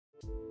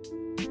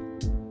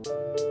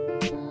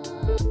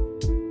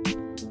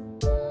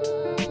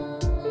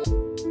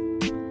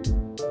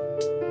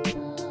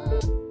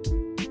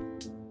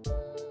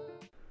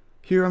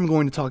Here I'm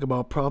going to talk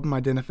about problem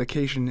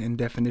identification and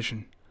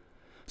definition.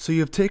 So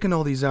you have taken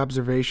all these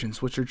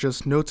observations, which are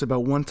just notes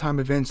about one-time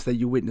events that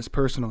you witnessed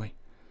personally.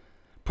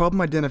 Problem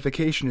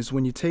identification is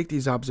when you take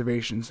these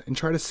observations and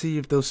try to see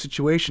if those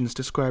situations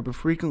describe a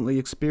frequently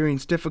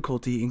experienced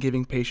difficulty in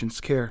giving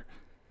patients care.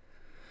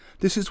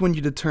 This is when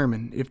you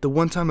determine if the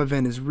one-time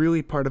event is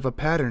really part of a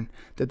pattern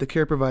that the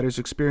care providers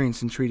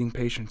experience in treating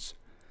patients.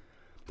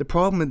 The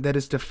problem that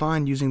is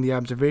defined using the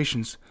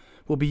observations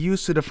will be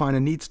used to define a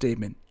need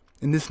statement,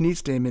 and this need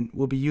statement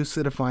will be used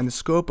to define the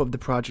scope of the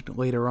project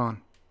later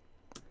on.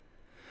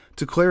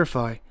 To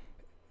clarify,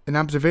 an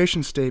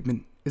observation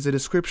statement is a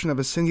description of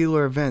a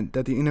singular event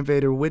that the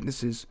innovator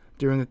witnesses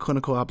during a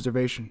clinical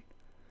observation.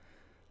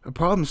 A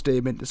problem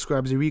statement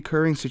describes a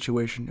recurring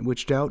situation in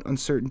which doubt,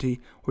 uncertainty,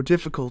 or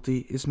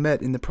difficulty is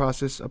met in the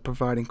process of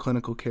providing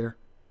clinical care.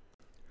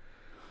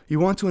 You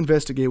want to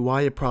investigate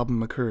why a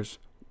problem occurs.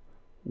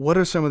 What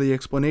are some of the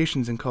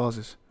explanations and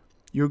causes?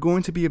 You're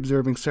going to be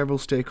observing several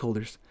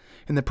stakeholders,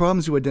 and the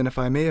problems you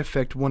identify may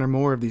affect one or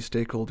more of these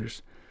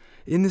stakeholders.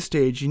 In this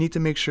stage, you need to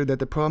make sure that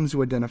the problems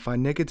you identify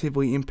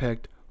negatively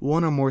impact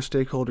one or more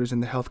stakeholders in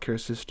the healthcare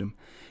system,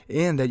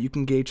 and that you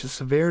can gauge the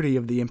severity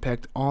of the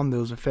impact on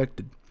those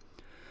affected.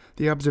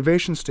 The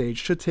observation stage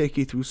should take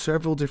you through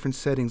several different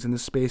settings in the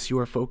space you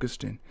are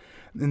focused in,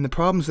 and the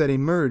problems that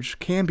emerge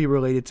can be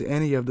related to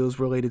any of those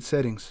related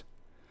settings.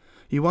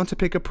 You want to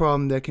pick a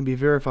problem that can be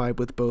verified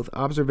with both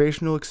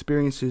observational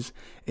experiences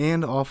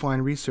and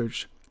offline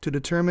research to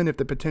determine if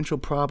the potential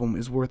problem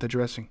is worth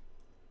addressing.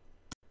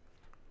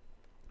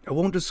 I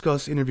won't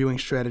discuss interviewing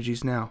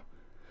strategies now.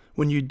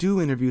 When you do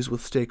interviews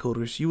with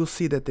stakeholders, you will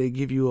see that they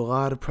give you a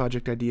lot of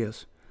project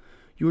ideas.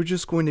 You are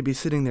just going to be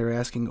sitting there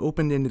asking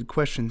open-ended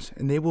questions,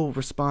 and they will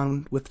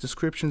respond with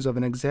descriptions of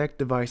an exact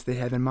device they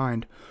have in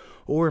mind,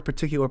 or a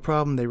particular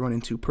problem they run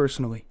into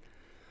personally.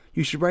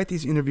 You should write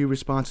these interview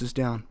responses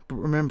down, but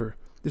remember,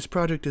 this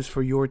project is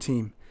for your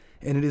team,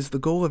 and it is the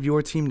goal of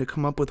your team to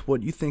come up with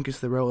what you think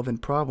is the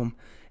relevant problem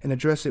and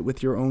address it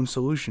with your own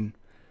solution.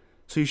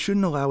 So you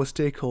shouldn't allow a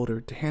stakeholder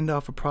to hand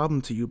off a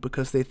problem to you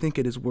because they think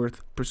it is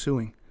worth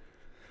pursuing.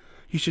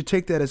 You should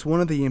take that as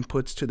one of the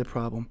inputs to the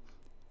problem,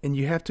 and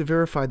you have to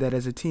verify that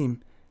as a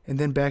team, and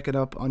then back it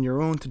up on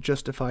your own to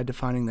justify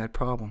defining that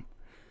problem.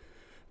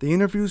 The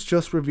interviews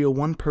just reveal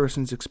one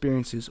person's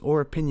experiences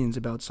or opinions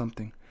about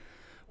something.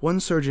 One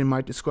surgeon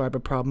might describe a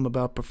problem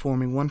about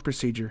performing one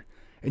procedure,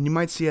 and you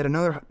might see at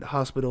another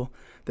hospital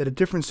that a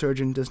different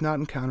surgeon does not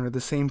encounter the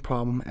same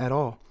problem at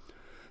all.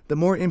 The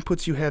more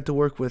inputs you have to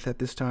work with at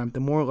this time, the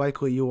more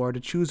likely you are to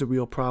choose a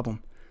real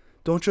problem.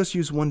 Don't just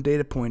use one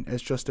data point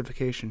as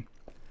justification.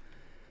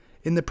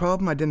 In the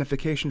problem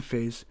identification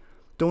phase,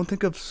 don't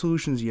think of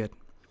solutions yet.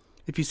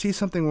 If you see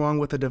something wrong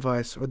with a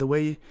device or the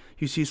way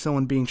you see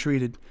someone being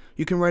treated,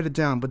 you can write it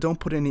down, but don't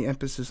put any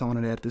emphasis on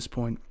it at this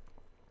point.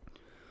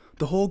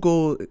 The whole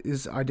goal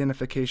is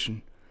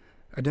identification.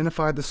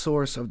 Identify the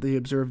source of the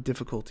observed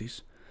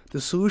difficulties. The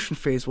solution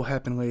phase will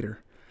happen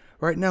later.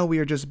 Right now we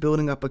are just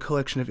building up a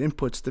collection of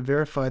inputs to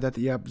verify that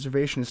the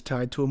observation is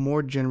tied to a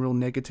more general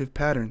negative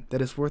pattern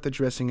that is worth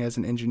addressing as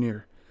an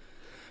engineer.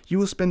 You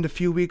will spend a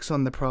few weeks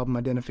on the problem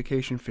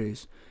identification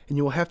phase, and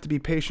you will have to be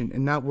patient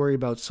and not worry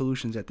about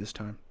solutions at this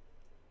time.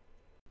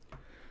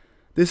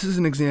 This is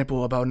an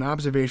example about an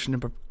observation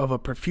of a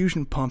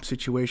perfusion pump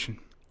situation.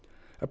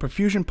 A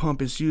perfusion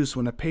pump is used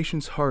when a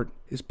patient's heart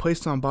is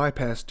placed on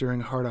bypass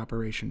during a heart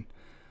operation.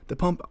 The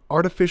pump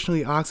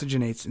artificially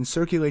oxygenates and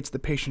circulates the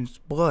patient's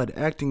blood,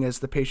 acting as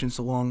the patient's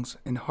lungs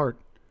and heart.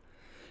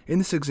 In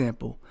this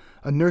example,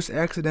 a nurse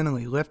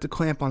accidentally left a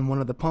clamp on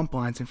one of the pump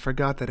lines and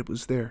forgot that it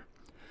was there.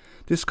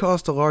 This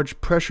caused a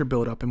large pressure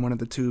buildup in one of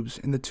the tubes,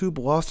 and the tube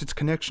lost its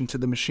connection to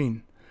the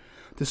machine.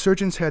 The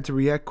surgeons had to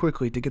react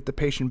quickly to get the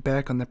patient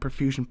back on the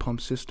perfusion pump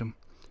system.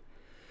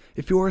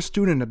 If you are a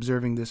student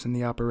observing this in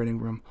the operating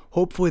room,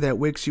 hopefully that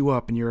wakes you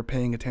up and you are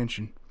paying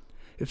attention.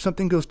 If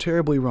something goes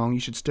terribly wrong, you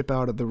should step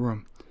out of the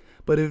room.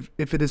 But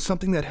if it is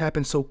something that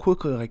happens so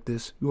quickly like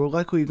this, you are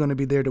likely going to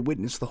be there to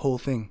witness the whole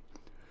thing.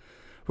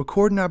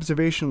 Record an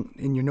observation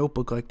in your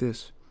notebook like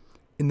this.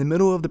 In the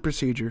middle of the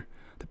procedure,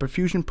 the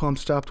perfusion pump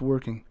stopped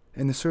working,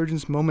 and the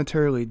surgeons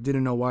momentarily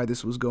didn't know why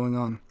this was going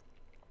on.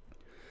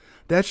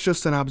 That's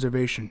just an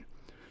observation.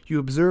 You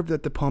observed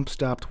that the pump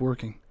stopped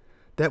working.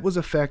 That was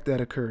a fact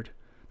that occurred.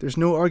 There's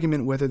no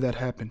argument whether that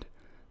happened.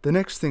 The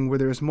next thing where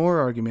there is more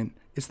argument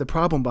is the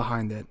problem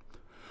behind that.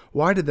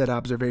 Why did that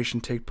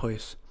observation take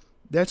place?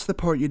 That's the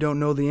part you don't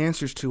know the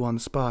answers to on the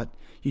spot.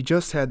 You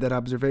just had that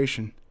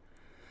observation.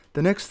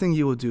 The next thing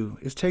you will do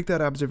is take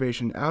that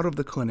observation out of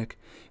the clinic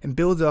and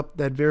build up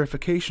that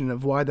verification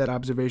of why that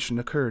observation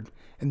occurred,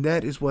 and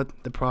that is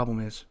what the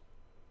problem is.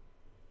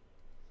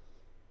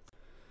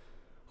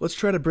 Let's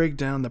try to break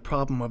down the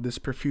problem of this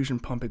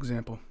perfusion pump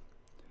example.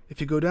 If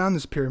you go down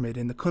this pyramid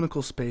in the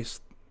clinical space,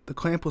 the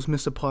clamp was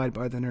misapplied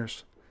by the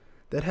nurse.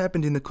 That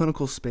happened in the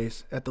clinical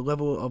space at the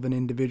level of an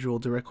individual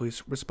directly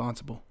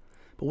responsible.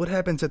 But what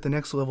happens at the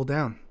next level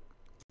down?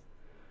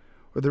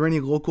 Were there any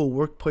local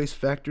workplace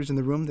factors in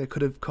the room that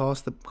could have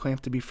caused the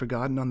clamp to be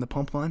forgotten on the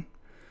pump line?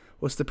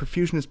 Was the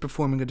perfusionist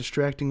performing a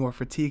distracting or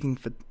fatiguing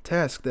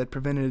task that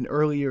prevented an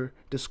earlier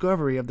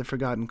discovery of the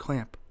forgotten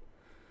clamp?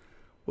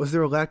 Was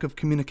there a lack of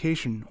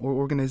communication or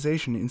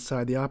organization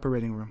inside the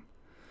operating room?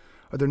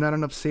 Are there not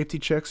enough safety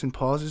checks and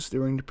pauses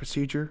during the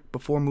procedure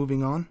before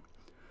moving on?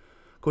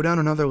 Go down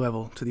another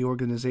level to the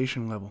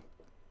organization level.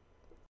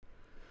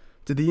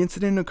 Did the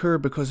incident occur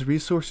because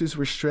resources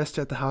were stressed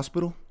at the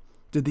hospital?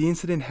 Did the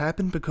incident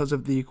happen because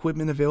of the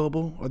equipment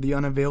available or the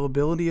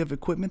unavailability of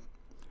equipment?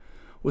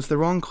 Was the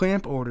wrong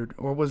clamp ordered,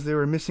 or was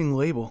there a missing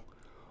label?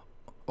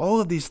 All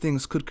of these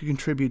things could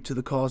contribute to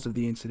the cause of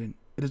the incident.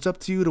 It is up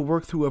to you to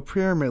work through a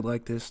pyramid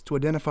like this to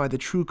identify the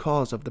true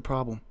cause of the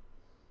problem.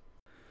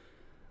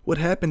 What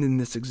happened in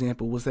this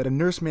example was that a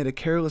nurse made a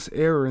careless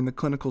error in the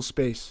clinical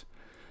space.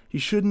 You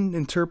shouldn't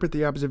interpret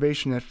the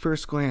observation at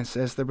first glance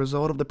as the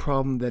result of the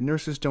problem that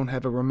nurses don't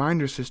have a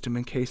reminder system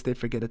in case they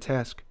forget a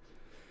task.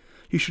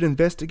 You should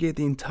investigate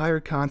the entire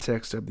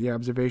context of the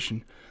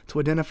observation to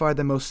identify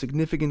the most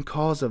significant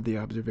cause of the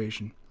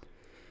observation.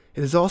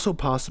 It is also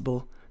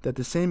possible that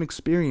the same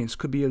experience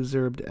could be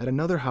observed at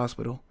another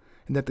hospital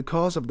and that the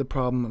cause of the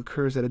problem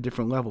occurs at a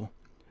different level.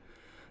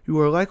 You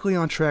are likely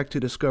on track to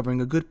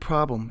discovering a good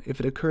problem if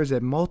it occurs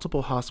at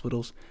multiple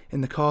hospitals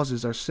and the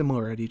causes are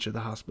similar at each of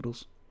the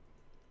hospitals.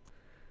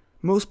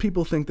 Most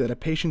people think that a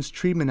patient's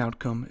treatment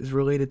outcome is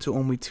related to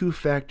only two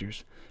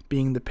factors,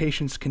 being the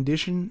patient's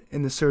condition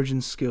and the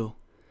surgeon's skill.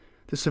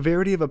 The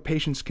severity of a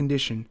patient's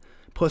condition,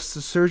 plus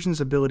the surgeon's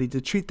ability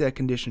to treat that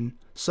condition,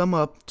 sum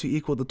up to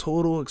equal the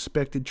total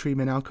expected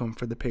treatment outcome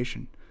for the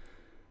patient.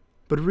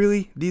 But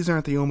really, these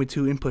aren't the only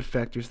two input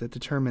factors that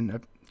determine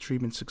a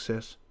treatment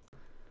success.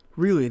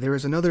 Really, there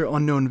is another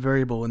unknown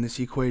variable in this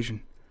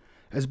equation.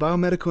 As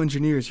biomedical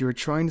engineers, you are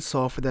trying to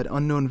solve for that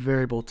unknown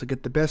variable to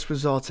get the best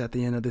results at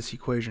the end of this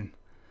equation.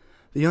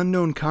 The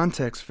unknown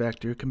context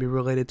factor can be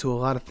related to a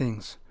lot of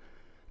things.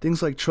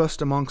 Things like trust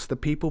amongst the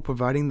people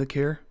providing the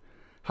care.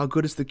 How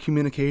good is the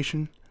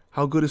communication?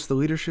 How good is the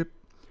leadership?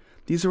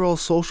 These are all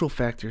social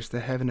factors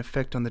that have an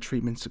effect on the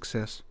treatment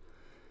success.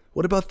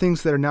 What about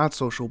things that are not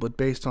social but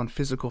based on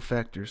physical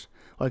factors,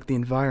 like the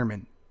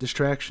environment,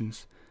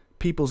 distractions,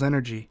 people's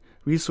energy,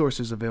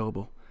 resources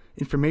available,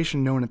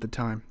 information known at the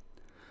time?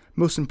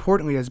 Most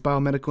importantly, as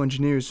biomedical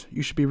engineers,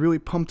 you should be really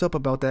pumped up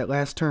about that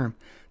last term,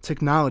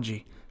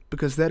 technology,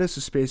 because that is the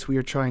space we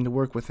are trying to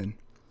work within.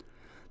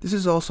 This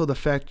is also the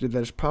factor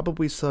that is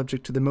probably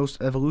subject to the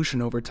most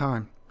evolution over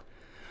time.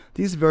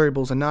 These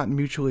variables are not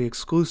mutually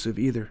exclusive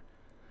either.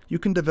 You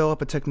can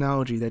develop a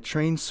technology that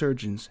trains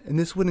surgeons, and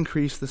this would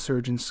increase the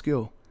surgeon's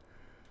skill.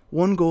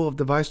 One goal of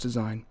device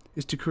design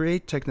is to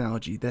create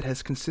technology that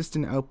has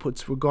consistent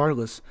outputs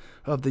regardless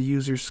of the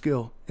user's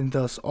skill, and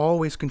thus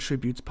always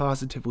contributes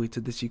positively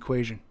to this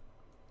equation.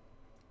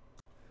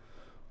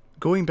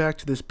 Going back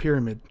to this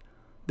pyramid,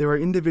 there are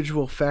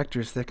individual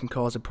factors that can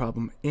cause a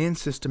problem and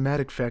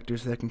systematic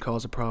factors that can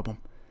cause a problem.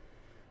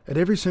 At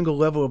every single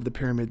level of the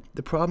pyramid,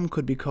 the problem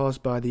could be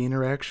caused by the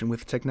interaction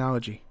with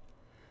technology.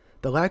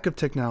 The lack of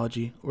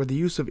technology, or the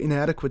use of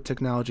inadequate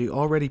technology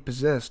already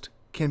possessed,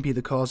 can be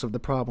the cause of the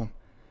problem.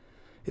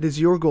 It is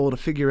your goal to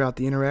figure out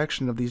the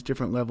interaction of these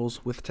different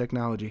levels with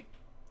technology.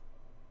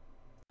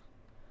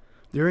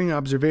 During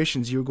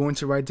observations, you are going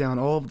to write down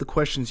all of the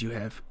questions you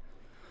have.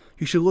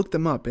 You should look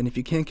them up, and if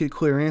you can't get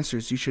clear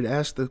answers, you should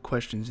ask the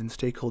questions in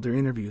stakeholder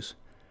interviews.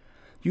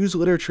 Use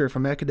literature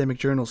from academic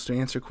journals to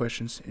answer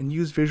questions, and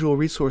use visual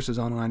resources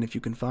online if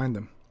you can find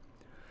them.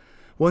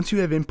 Once you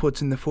have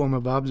inputs in the form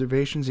of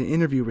observations and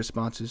interview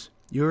responses,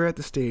 you are at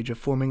the stage of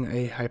forming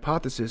a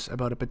hypothesis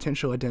about a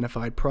potential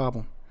identified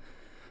problem.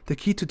 The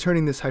key to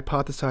turning this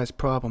hypothesized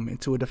problem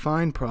into a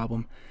defined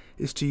problem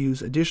is to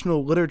use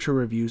additional literature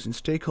reviews and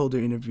stakeholder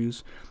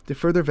interviews to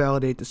further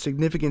validate the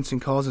significance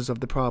and causes of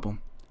the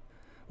problem.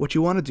 What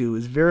you want to do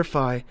is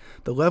verify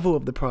the level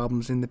of the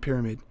problems in the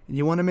pyramid, and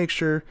you want to make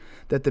sure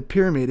that the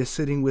pyramid is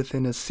sitting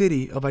within a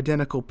city of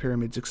identical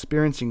pyramids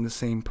experiencing the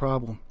same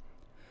problem.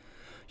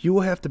 You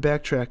will have to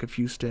backtrack a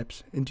few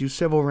steps and do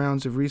several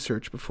rounds of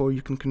research before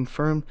you can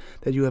confirm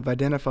that you have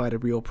identified a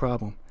real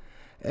problem.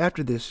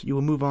 After this, you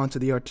will move on to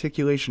the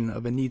articulation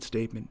of a need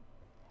statement.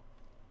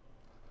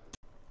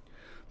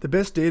 The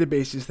best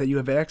databases that you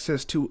have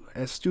access to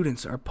as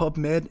students are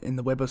PubMed and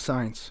the Web of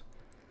Science.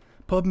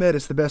 PubMed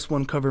is the best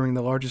one covering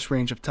the largest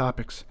range of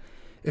topics.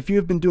 If you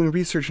have been doing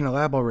research in a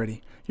lab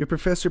already, your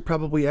professor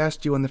probably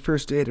asked you on the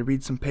first day to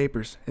read some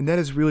papers, and that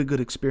is really good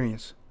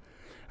experience.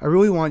 I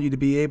really want you to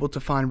be able to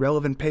find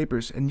relevant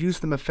papers and use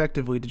them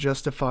effectively to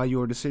justify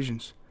your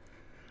decisions.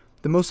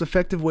 The most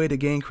effective way to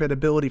gain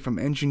credibility from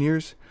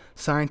engineers,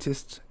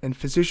 scientists, and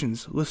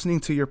physicians listening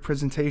to your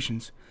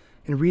presentations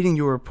and reading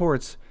your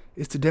reports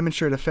is to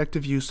demonstrate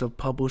effective use of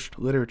published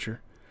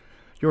literature.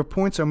 Your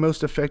points are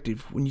most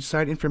effective when you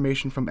cite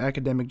information from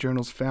academic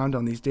journals found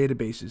on these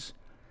databases.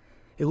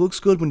 It looks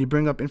good when you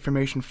bring up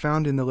information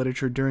found in the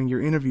literature during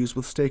your interviews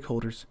with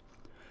stakeholders.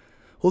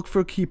 Look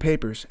for key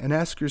papers and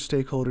ask your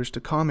stakeholders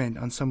to comment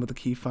on some of the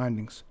key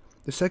findings.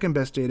 The second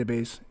best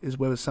database is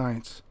Web of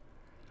Science.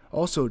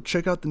 Also,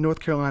 check out the North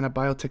Carolina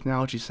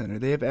Biotechnology Center.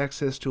 They have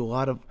access to a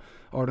lot of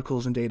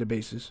articles and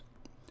databases.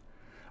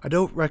 I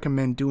don't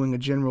recommend doing a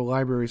general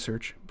library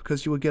search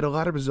because you will get a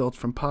lot of results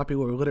from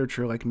popular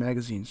literature like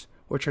magazines,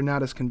 which are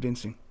not as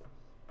convincing.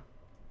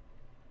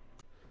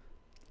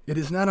 It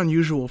is not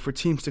unusual for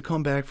teams to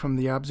come back from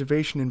the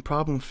observation and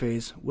problem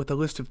phase with a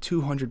list of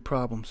 200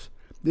 problems.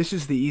 This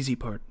is the easy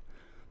part.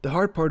 The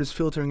hard part is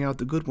filtering out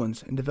the good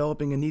ones and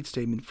developing a need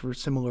statement for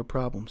similar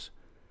problems.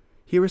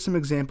 Here are some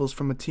examples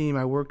from a team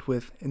I worked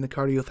with in the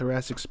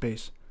cardiothoracic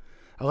space.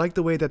 I like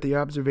the way that the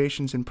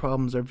observations and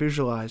problems are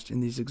visualized in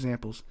these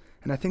examples,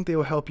 and I think they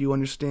will help you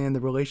understand the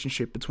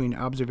relationship between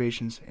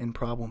observations and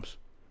problems.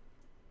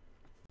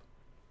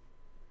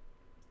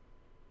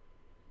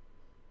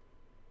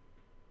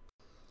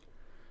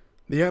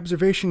 The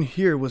observation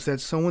here was that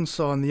someone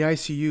saw in the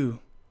ICU,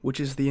 which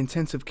is the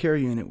intensive care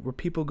unit where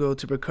people go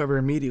to recover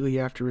immediately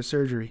after a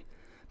surgery,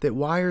 that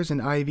wires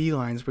and IV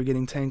lines were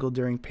getting tangled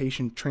during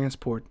patient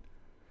transport.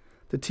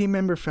 The team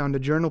member found a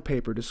journal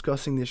paper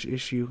discussing this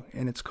issue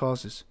and its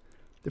causes.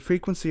 The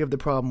frequency of the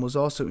problem was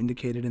also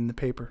indicated in the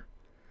paper.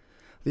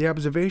 The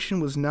observation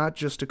was not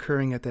just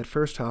occurring at that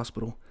first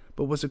hospital,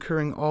 but was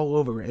occurring all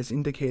over as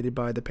indicated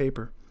by the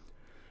paper.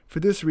 For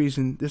this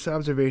reason, this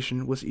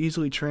observation was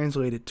easily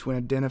translated to an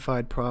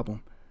identified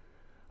problem.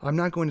 I'm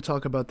not going to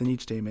talk about the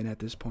need statement at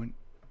this point.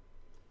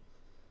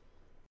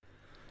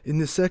 In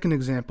the second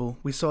example,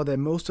 we saw that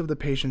most of the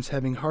patients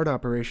having heart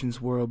operations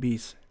were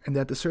obese, and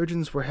that the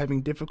surgeons were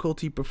having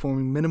difficulty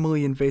performing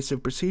minimally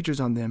invasive procedures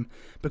on them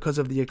because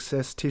of the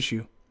excess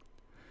tissue.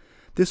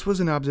 This was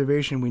an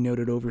observation we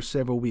noted over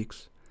several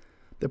weeks.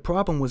 The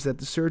problem was that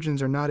the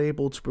surgeons are not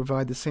able to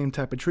provide the same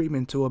type of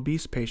treatment to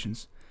obese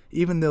patients,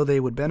 even though they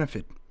would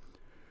benefit.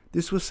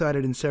 This was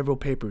cited in several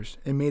papers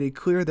and made it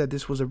clear that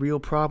this was a real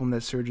problem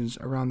that surgeons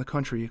around the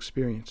country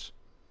experience.